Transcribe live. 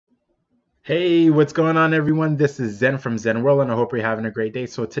Hey, what's going on, everyone? This is Zen from Zen World, and I hope you're having a great day.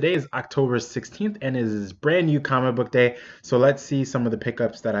 So today is October 16th, and it is brand new comic book day. So let's see some of the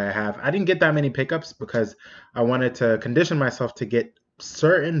pickups that I have. I didn't get that many pickups because I wanted to condition myself to get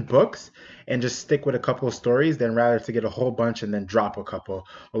certain books and just stick with a couple of stories than rather to get a whole bunch and then drop a couple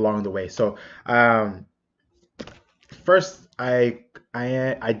along the way. So first, I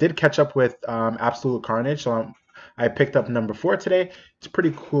did catch up with Absolute Carnage, so I picked up number 4 today. It's a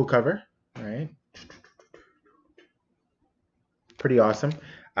pretty cool cover, right? Pretty awesome.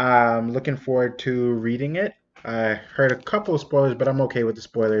 Looking forward to reading it. I heard a couple of spoilers, but I'm okay with the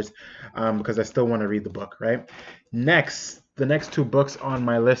spoilers because I still want to read the book, right? The next two books on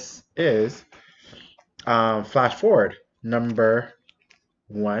my list is Flash Forward, number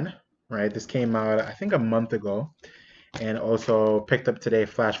 1, right? This came out, I think, a month ago, and also picked up today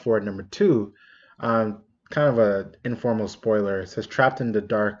Flash Forward number 2. Kind of a informal spoiler. It says Trapped in the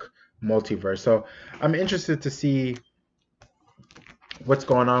Dark Multiverse. So I'm interested to see what's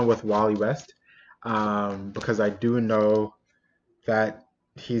going on with Wally West, because I do know that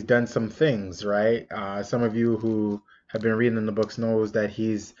he's done some things, right? Some of you who have been reading the books knows that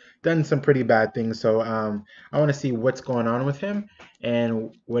he's done some pretty bad things. So I want to see what's going on with him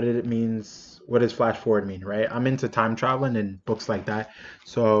and what it means. What does Flash Forward mean, right? I'm into time traveling and books like that.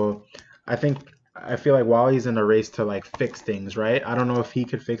 So I think I feel like Wally's in a race to like fix things, right? I don't know if he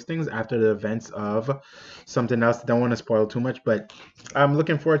could fix things after the events of something else. Don't want to spoil too much, but I'm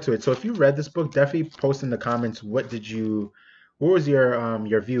looking forward to it. So if you read this book, definitely post in the comments what was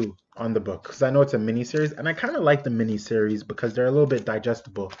your view on the book? Because I know it's a mini series, and I kind of like the mini series because they're a little bit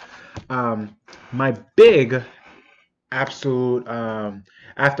digestible. My big absolute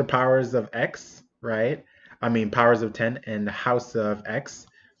after Powers of X, right? I mean Powers of 10 and House of X.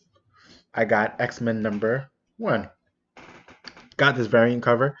 I got X-Men number 1. Got this variant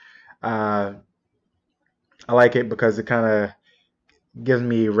cover. Uh, I like it because it kind of gives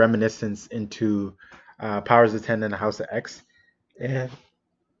me reminiscence into Powers of 10 and the House of X. And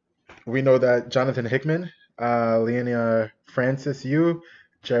we know that Jonathan Hickman, Leonia Francis Yu,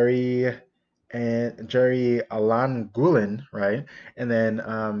 Jerry Alan Gulen, right? And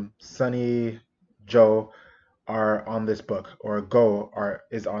then Sonny Joe are on this book, or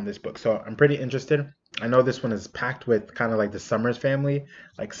is on this book. So I'm pretty interested. I know this one is packed with kind of like the Summers family,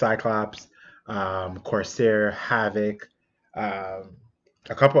 like Cyclops, Corsair, Havoc, um,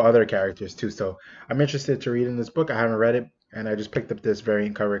 a couple other characters too. So I'm interested to read in this book. I haven't read it, and I just picked up this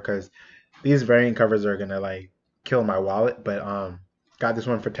variant cover because these variant covers are gonna like kill my wallet. But got this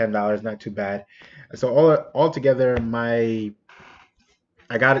one for $10, not too bad. So all together, I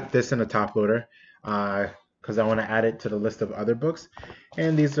got this in a top loader because I want to add it to the list of other books.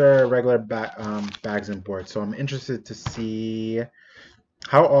 And these are regular bags and boards. So I'm interested to see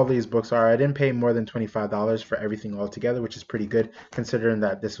how all these books are. I didn't pay more than $25 for everything all together, which is pretty good considering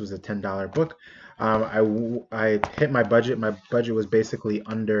that this was a $10 book. I hit my budget. My budget was basically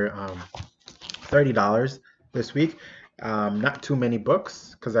under $30 this week. Not too many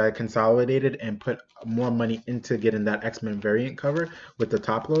books because I consolidated and put more money into getting that X-Men variant cover with the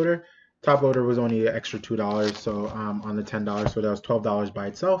top loader. Top loader was only an extra $2, so on the $10, so that was $12 by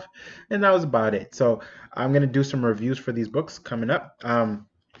itself, and that was about it. So I'm gonna do some reviews for these books coming up.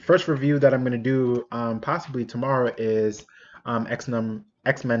 First review that I'm gonna do possibly tomorrow is X-Men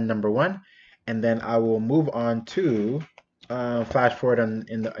number 1, and then I will move on to flash forward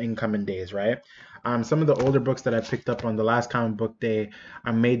in the incoming days, right? Some of the older books that I picked up on the last comic book day, I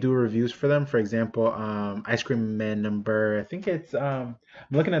may do reviews for them. For example, Ice Cream Man number, I think it's, I'm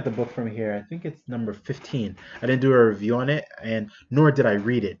looking at the book from here. I think it's number 15. I didn't do a review on it, and nor did I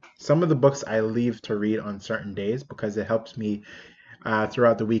read it. Some of the books I leave to read on certain days because it helps me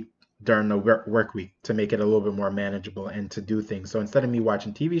throughout the week during the work week to make it a little bit more manageable and to do things. So instead of me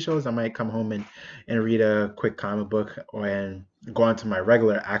watching TV shows, I might come home and read a quick comic book and go on to my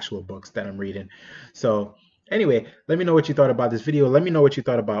regular actual books that I'm reading. So anyway, let me know what you thought about this video. Let me know what you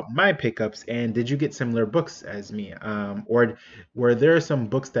thought about my pickups, and did you get similar books as me? Or were there some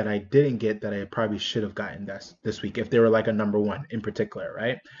books that I didn't get that I probably should have gotten this week if they were like a number 1 in particular,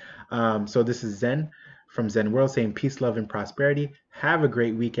 right? So this is Zen from Zen World saying peace, love, and prosperity. Have a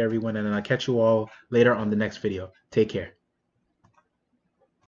great week, everyone, and I'll catch you all later on the next video. Take care.